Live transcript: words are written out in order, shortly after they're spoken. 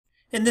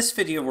In this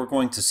video, we're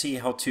going to see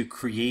how to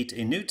create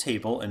a new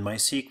table in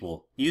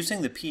MySQL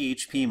using the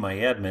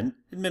phpMyAdmin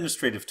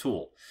administrative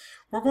tool.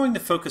 We're going to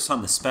focus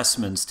on the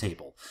specimens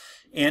table.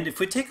 And if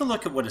we take a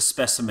look at what a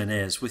specimen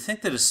is, we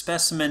think that a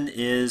specimen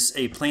is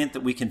a plant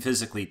that we can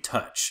physically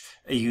touch,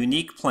 a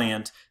unique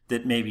plant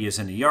that maybe is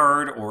in a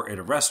yard or at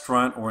a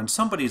restaurant or in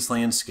somebody's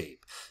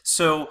landscape.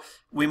 So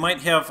we might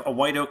have a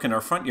white oak in our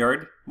front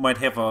yard, might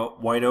have a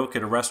white oak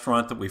at a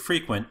restaurant that we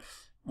frequent.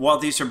 While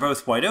these are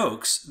both white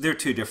oaks, they're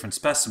two different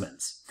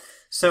specimens.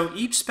 So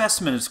each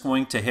specimen is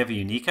going to have a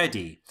unique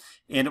ID,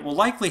 and it will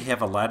likely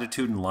have a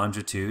latitude and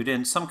longitude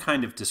and some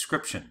kind of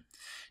description.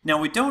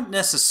 Now, we don't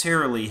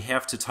necessarily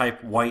have to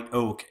type white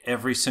oak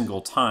every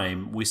single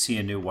time we see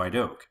a new white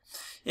oak.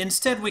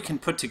 Instead, we can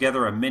put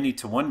together a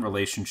many-to-one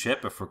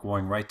relationship, if we're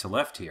going right to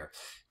left here,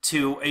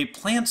 to a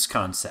plants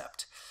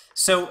concept.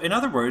 So, in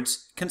other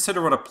words,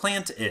 consider what a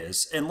plant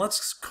is, and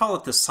let's call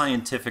it the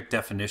scientific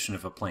definition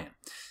of a plant.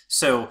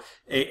 So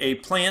a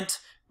plant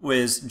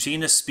with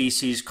genus,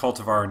 species,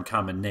 cultivar, and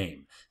common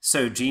name.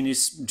 So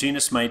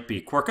genus might be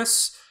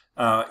Quercus,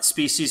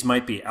 species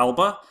might be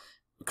Alba,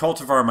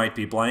 cultivar might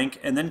be blank,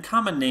 and then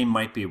common name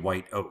might be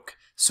white oak.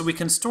 So we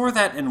can store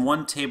that in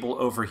one table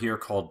over here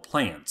called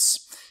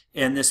plants.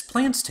 And this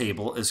plants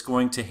table is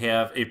going to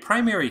have a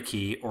primary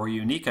key or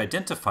unique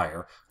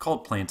identifier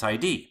called plant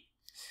ID.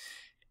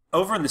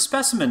 Over in the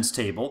specimens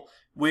table,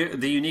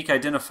 the unique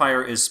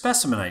identifier is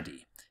specimen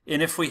ID.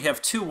 And if we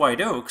have two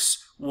white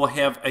oaks, we'll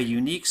have a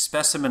unique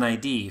specimen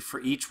ID for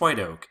each white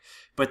oak,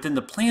 but then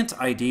the plant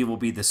ID will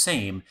be the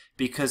same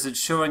because it's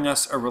showing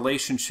us a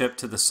relationship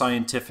to the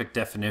scientific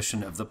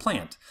definition of the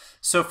plant.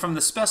 So from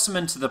the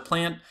specimen to the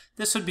plant,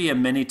 this would be a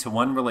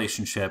many-to-one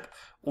relationship,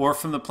 or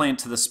from the plant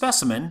to the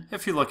specimen,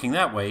 if you're looking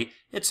that way,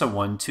 it's a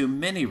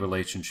one-to-many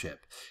relationship.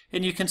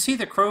 And you can see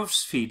the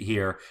crow's feet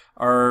here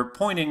are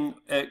pointing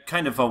at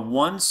kind of a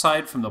one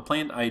side from the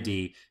plant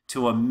ID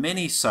to a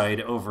many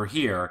side over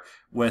here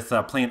with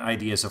plant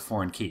ID as a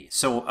foreign key.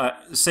 So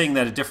saying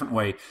that a different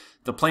way,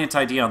 the plant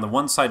ID on the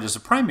one side is a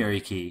primary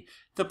key,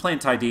 the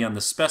plant ID on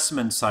the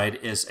specimen side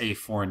is a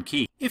foreign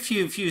key. If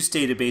you've used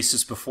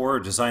databases before or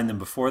designed them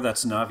before,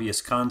 that's an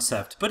obvious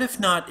concept, but if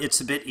not,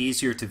 it's a bit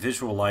easier to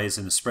visualize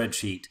in a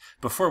spreadsheet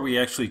before we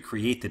actually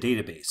create the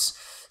database.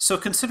 So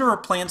consider our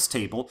plants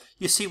table.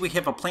 You see we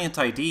have a plant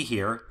ID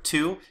here.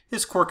 2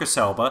 is Quercus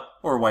alba,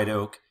 or white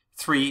oak.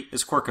 3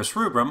 is Quercus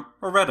rubrum,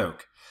 or red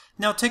oak.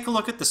 Now take a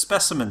look at the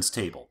specimens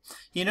table.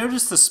 You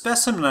notice the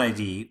specimen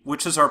ID,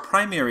 which is our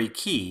primary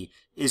key,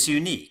 is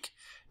unique.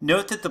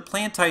 Note that the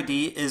plant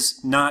ID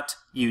is not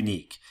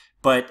unique,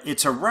 but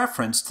it's a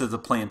reference to the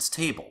plants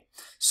table.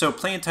 So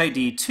plant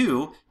ID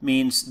 2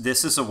 means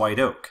this is a white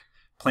oak.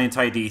 Plant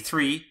ID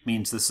 3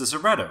 means this is a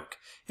red oak.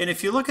 And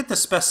if you look at the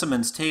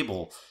specimens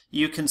table,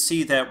 you can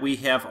see that we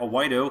have a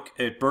white oak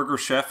at Burger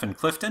Chef in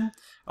Clifton,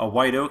 a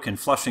white oak in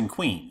Flushing,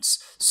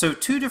 Queens. So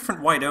two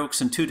different white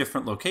oaks in two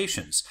different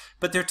locations,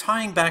 but they're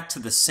tying back to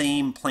the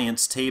same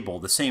plants table,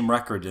 the same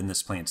record in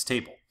this plants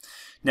table.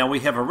 Now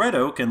we have a red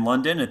oak in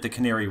London at the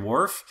Canary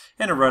Wharf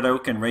and a red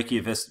oak in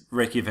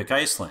Reykjavik,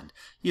 Iceland.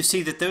 You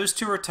see that those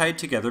two are tied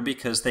together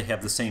because they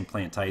have the same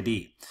plant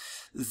ID.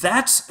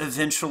 That's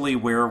eventually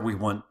where we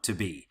want to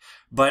be,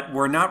 but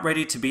we're not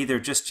ready to be there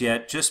just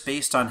yet, just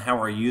based on how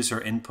our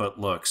user input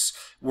looks.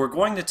 We're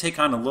going to take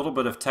on a little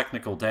bit of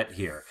technical debt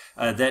here,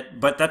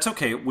 but that's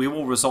okay. We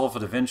will resolve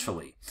it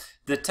eventually.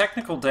 The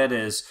technical debt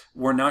is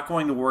we're not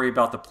going to worry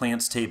about the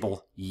plants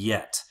table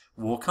yet.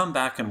 We'll come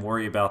back and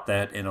worry about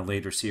that in a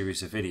later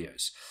series of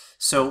videos.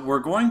 So we're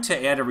going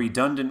to add a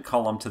redundant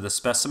column to the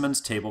specimens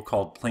table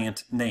called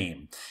plant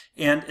name.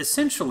 And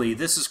essentially,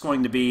 this is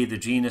going to be the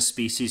genus,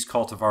 species,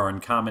 cultivar,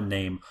 and common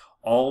name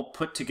all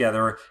put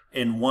together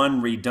in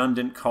one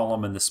redundant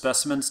column in the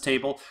specimens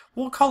table.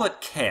 We'll call it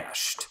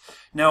cached.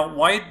 Now,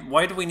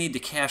 why do we need to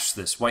cache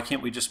this? Why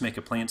can't we just make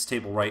a plants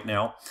table right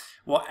now?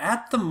 Well,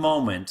 at the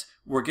moment,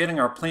 we're getting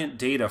our plant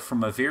data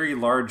from a very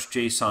large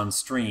JSON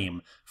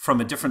stream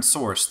from a different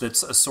source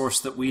that's a source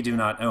that we do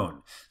not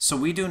own. So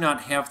we do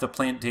not have the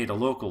plant data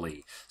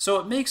locally. So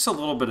it makes a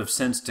little bit of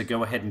sense to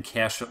go ahead and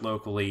cache it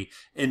locally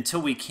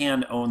until we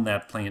can own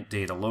that plant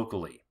data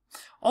locally.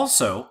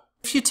 Also,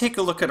 if you take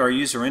a look at our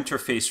user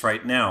interface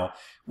right now,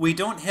 we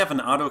don't have an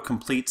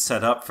autocomplete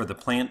set up for the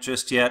plant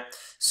just yet,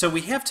 so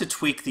we have to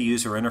tweak the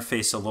user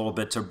interface a little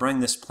bit to bring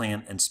this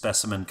plant and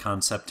specimen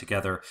concept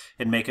together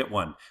and make it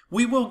one.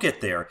 We will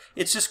get there.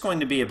 It's just going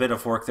to be a bit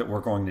of work that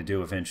we're going to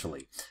do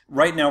eventually.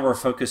 Right now our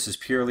focus is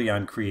purely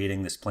on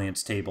creating this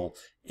plants table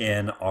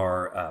in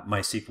our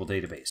MySQL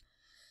database.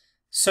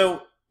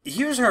 So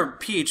here's our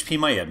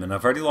phpMyAdmin.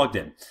 I've already logged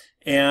in.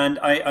 And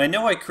I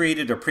know I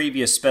created a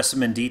previous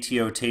specimen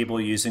DTO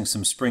table using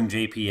some Spring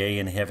JPA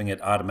and having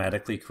it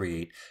automatically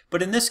create,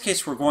 but in this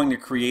case we're going to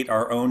create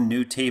our own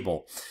new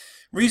table.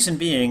 Reason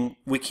being,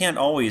 we can't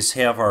always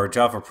have our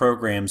Java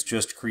programs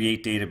just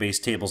create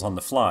database tables on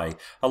the fly.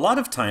 A lot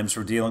of times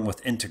we're dealing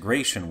with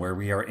integration where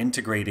we are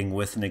integrating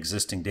with an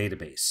existing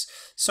database.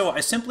 So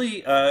I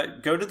simply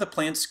go to the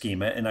plant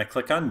schema and I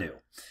click on New.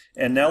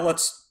 And now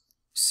let's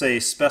say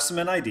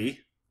specimen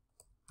ID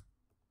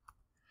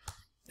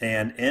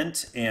and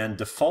int and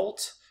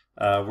default.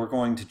 We're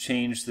going to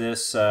change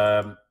this,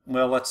 well,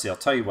 let's see, I'll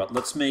tell you what,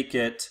 let's make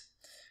it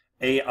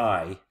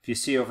AI. If you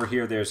see over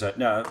here, there's a,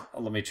 no,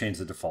 let me change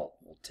the default.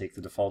 We'll take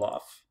the default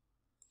off.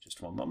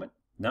 Just one moment,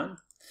 none.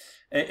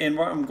 And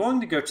I'm going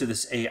to go to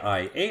this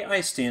AI.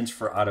 AI stands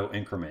for auto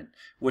increment,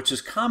 which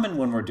is common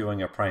when we're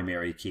doing a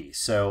primary key.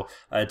 So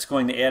it's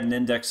going to add an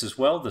index as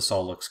well. This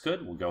all looks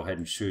good. We'll go ahead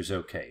and choose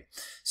OK.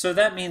 So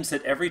that means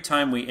that every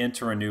time we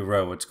enter a new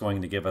row, it's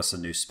going to give us a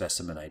new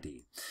specimen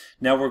ID.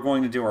 Now we're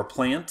going to do our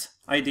plant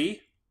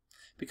ID,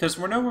 because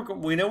we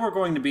know we're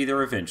going to be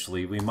there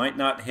eventually. We might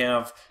not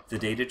have the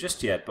data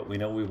just yet, but we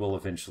know we will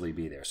eventually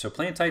be there. So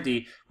plant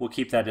ID, we'll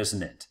keep that as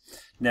an int.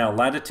 Now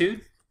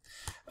latitude.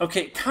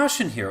 Okay,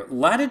 caution here.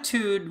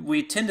 Latitude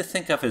we tend to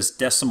think of as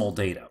decimal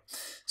data.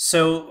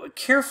 So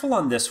careful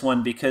on this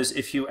one, because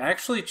if you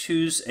actually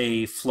choose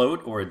a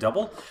float or a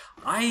double,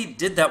 I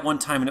did that one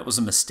time and it was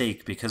a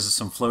mistake because of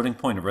some floating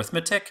point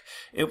arithmetic.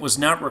 It was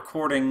not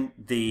recording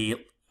the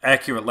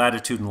accurate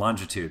latitude and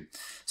longitude.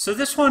 So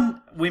this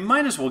one, we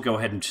might as well go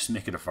ahead and just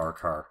make it a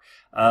varchar.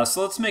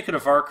 So let's make it a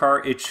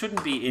varchar. It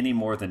shouldn't be any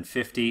more than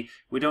 50.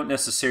 We don't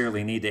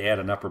necessarily need to add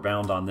an upper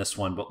bound on this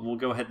one, but we'll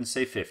go ahead and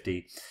say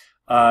 50.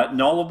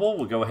 Nullable,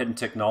 we'll go ahead and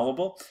tick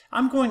nullable.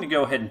 I'm going to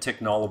go ahead and tick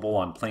nullable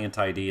on plant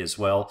ID as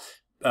well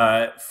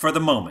for the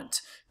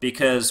moment,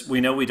 because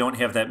we know we don't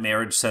have that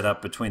marriage set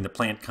up between the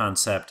plant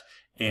concept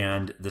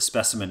and the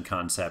specimen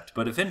concept,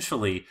 but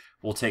eventually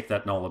we'll take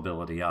that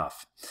nullability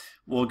off.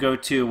 We'll go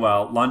to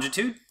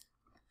longitude.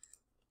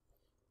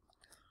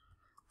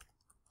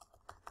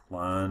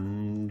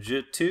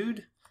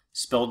 Longitude,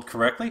 spelled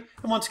correctly.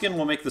 And once again,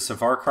 we'll make this a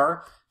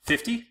varchar,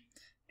 50.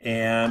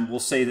 And we'll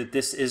say that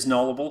this is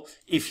nullable.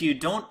 If you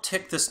don't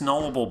tick this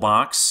nullable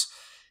box,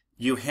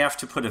 you have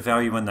to put a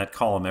value in that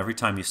column every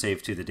time you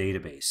save to the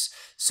database.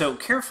 So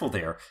careful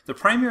there. The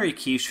primary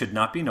key should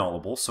not be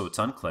nullable, so it's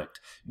unclicked.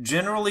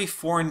 Generally,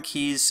 foreign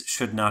keys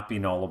should not be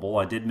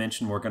nullable. I did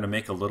mention we're going to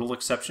make a little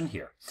exception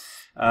here.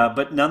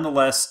 But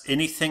nonetheless,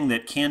 anything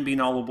that can be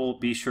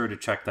nullable, be sure to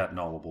check that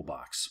nullable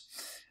box.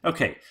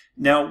 Okay,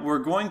 now we're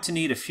going to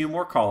need a few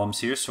more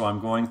columns here, so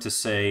I'm going to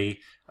say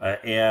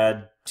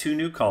add 2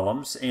 new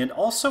columns, and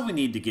also we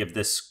need to give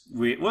this,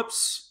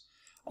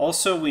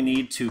 also we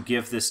need to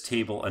give this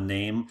table a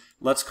name.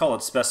 Let's call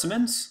it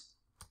specimens.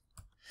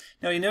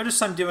 Now you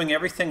notice I'm doing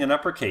everything in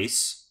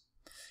uppercase,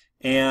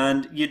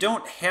 and you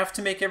don't have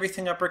to make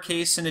everything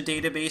uppercase in a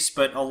database,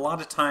 but a lot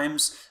of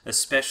times,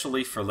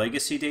 especially for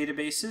legacy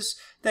databases,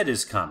 that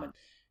is common.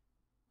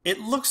 It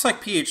looks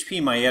like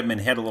phpMyAdmin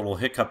had a little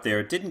hiccup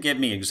there. It didn't give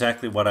me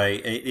exactly what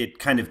it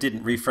kind of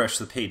didn't refresh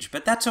the page,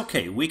 but that's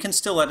okay. We can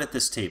still edit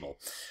this table.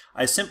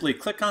 I simply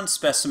click on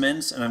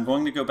specimens, and I'm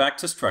going to go back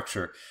to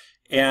structure.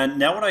 And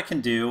now what I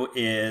can do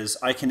is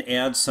I can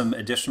add some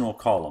additional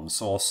columns.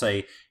 So I'll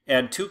say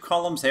add 2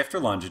 columns after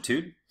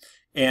longitude,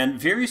 and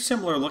very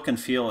similar look and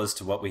feel as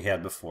to what we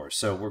had before.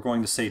 So we're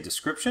going to say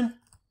description,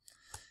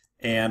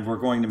 and we're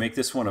going to make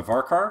this one a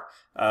varchar.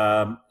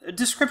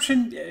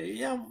 Description,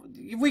 yeah,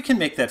 we can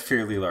make that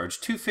fairly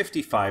large.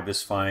 255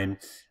 is fine.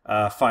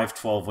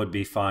 512 would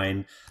be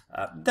fine.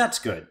 That's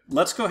good.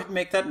 Let's go ahead and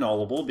make that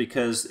nullable,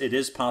 because it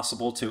is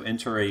possible to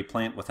enter a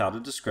plant without a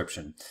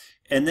description.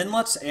 And then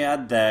let's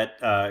add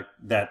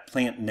that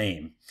plant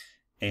name.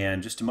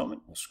 And just a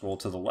moment, we'll scroll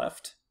to the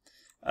left.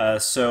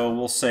 So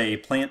we'll say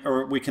plant,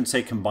 or we can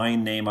say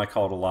combined name. I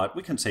call it a lot.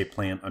 We can say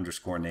plant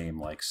underscore name,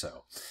 like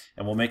so.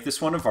 And we'll make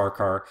this one a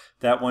varchar.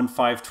 That one,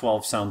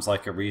 512, sounds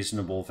like a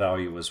reasonable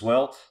value as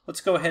well. Let's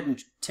go ahead and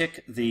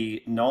tick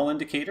the null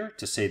indicator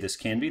to say this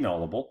can be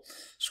nullable.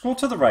 Scroll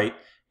to the right,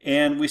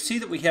 and we see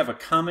that we have a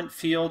comment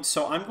field.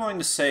 So I'm going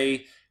to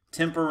say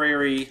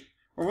temporary,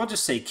 or we'll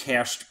just say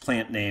cached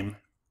plant name.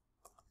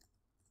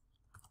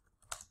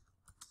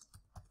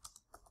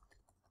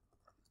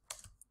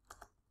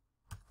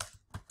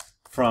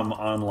 From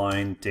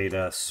online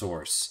data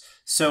source.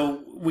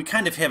 So we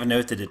kind of have a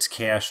note that it's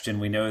cached, and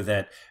we know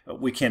that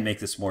we can make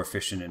this more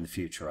efficient in the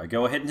future. I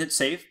go ahead and hit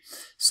save.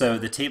 So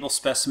the table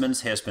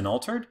specimens has been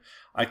altered.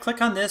 I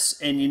click on this,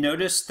 and you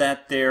notice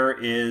that there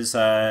is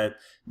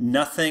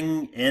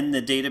nothing in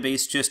the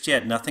database just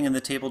yet, nothing in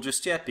the table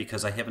just yet,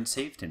 because I haven't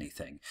saved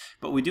anything.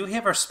 But we do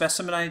have our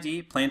specimen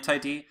ID, plant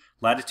ID,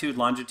 latitude,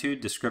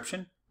 longitude,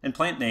 description, and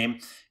plant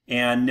name.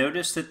 And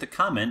notice that the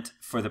comment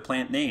for the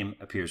plant name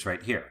appears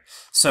right here.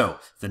 So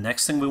the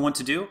next thing we want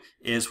to do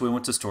is we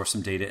want to store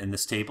some data in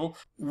this table.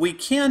 We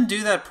can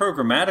do that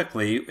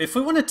programmatically. If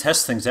we want to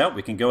test things out,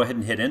 we can go ahead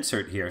and hit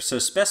insert here. So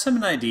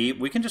specimen ID,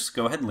 we can just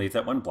go ahead and leave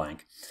that one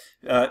blank.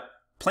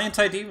 Plant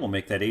ID, we'll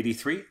make that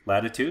 83.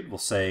 Latitude, we'll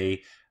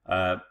say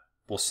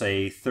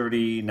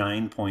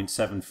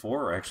 39.74,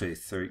 or actually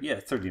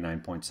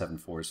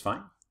 39.74 is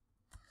fine.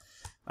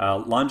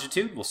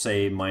 Longitude, we'll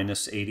say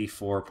minus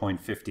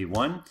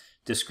 84.51.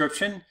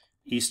 Description,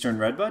 Eastern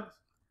Redbud.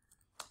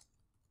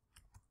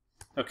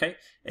 Okay,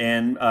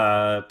 and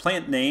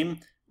plant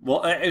name,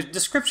 well,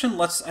 description,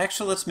 let's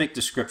make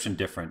description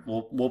different.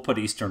 We'll put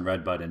Eastern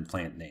Redbud in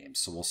plant name.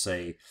 So we'll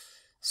say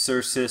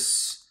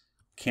Cercis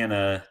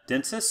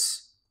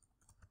canadensis.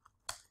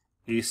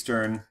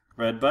 eastern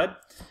redbud.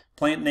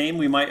 Plant name,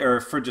 we might, or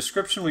for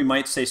description, we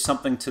might say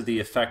something to the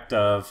effect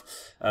of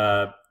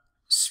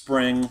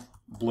spring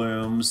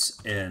blooms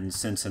in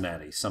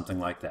Cincinnati, something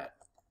like that.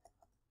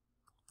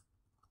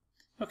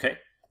 Okay.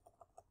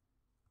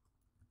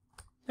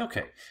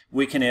 Okay,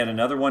 we can add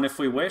another one if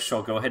we wish.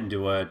 I'll go ahead and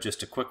do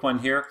just a quick one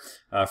here.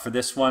 For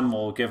this one,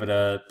 we'll give it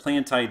a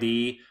plant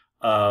ID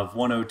of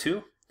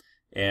 102,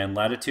 and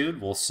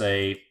latitude, we'll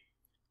say,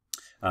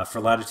 for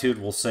latitude,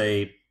 we'll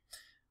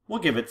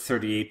give it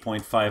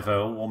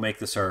 38.50. We'll make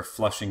this our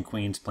Flushing,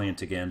 Queens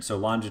plant again. So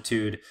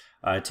longitude,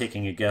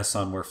 taking a guess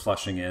on where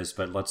Flushing is,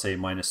 but let's say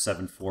minus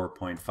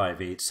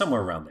 74.58,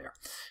 somewhere around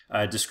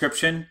there.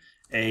 Description,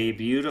 a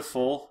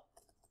beautiful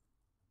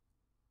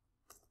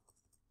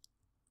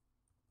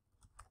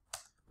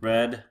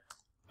red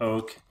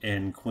oak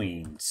in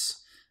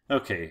Queens.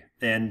 Okay,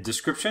 and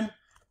description,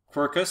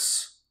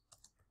 Quercus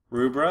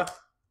rubra,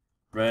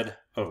 red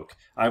oak.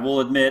 I will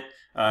admit,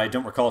 I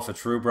don't recall if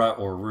it's rubra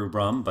or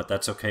rubrum, but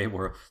that's okay,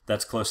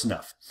 that's close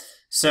enough.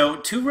 So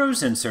 2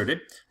 rows inserted.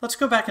 Let's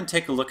go back and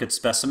take a look at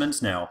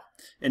specimens now.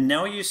 And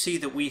now you see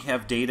that we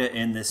have data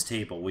in this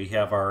table. We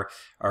have our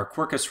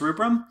Quercus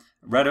rubrum,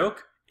 red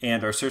oak,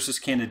 and our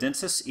Cercis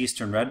canadensis,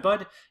 eastern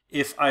redbud.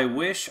 If I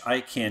wish,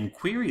 I can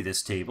query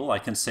this table. I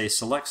can say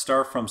select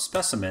star from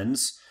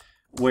specimens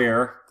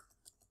where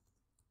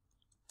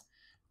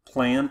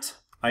plant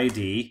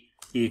ID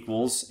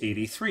equals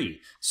 83.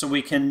 So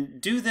we can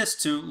do this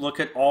to look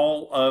at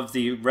all of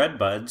the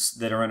redbuds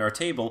that are in our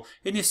table,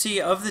 and you see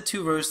of the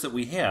 2 rows that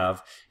we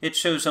have, it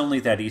shows only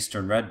that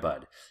eastern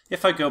redbud.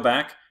 If I go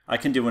back, I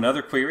can do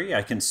another query.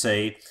 I can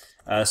say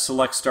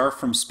select star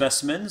from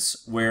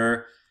specimens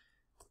where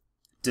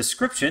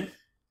description,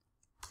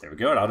 there we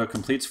go, it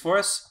auto-completes for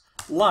us,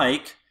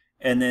 like,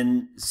 and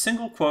then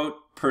single quote,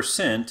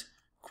 percent,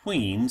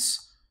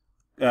 Queens,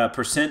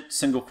 percent,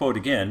 single quote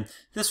again.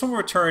 This will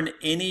return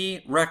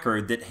any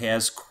record that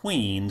has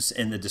Queens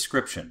in the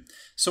description.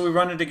 So we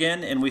run it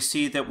again and we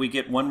see that we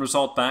get one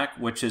result back,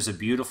 which is a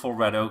beautiful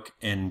red oak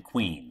in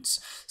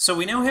Queens. So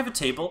we now have a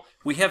table,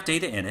 we have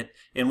data in it,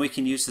 and we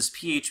can use this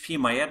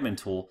phpMyAdmin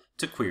tool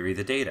to query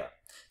the data.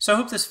 So I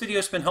hope this video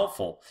has been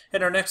helpful.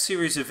 In our next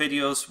series of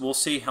videos, we'll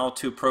see how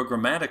to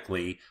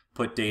programmatically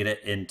put data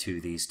into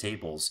these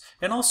tables,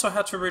 and also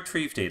how to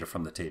retrieve data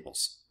from the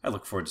tables. I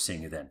look forward to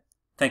seeing you then.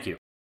 Thank you.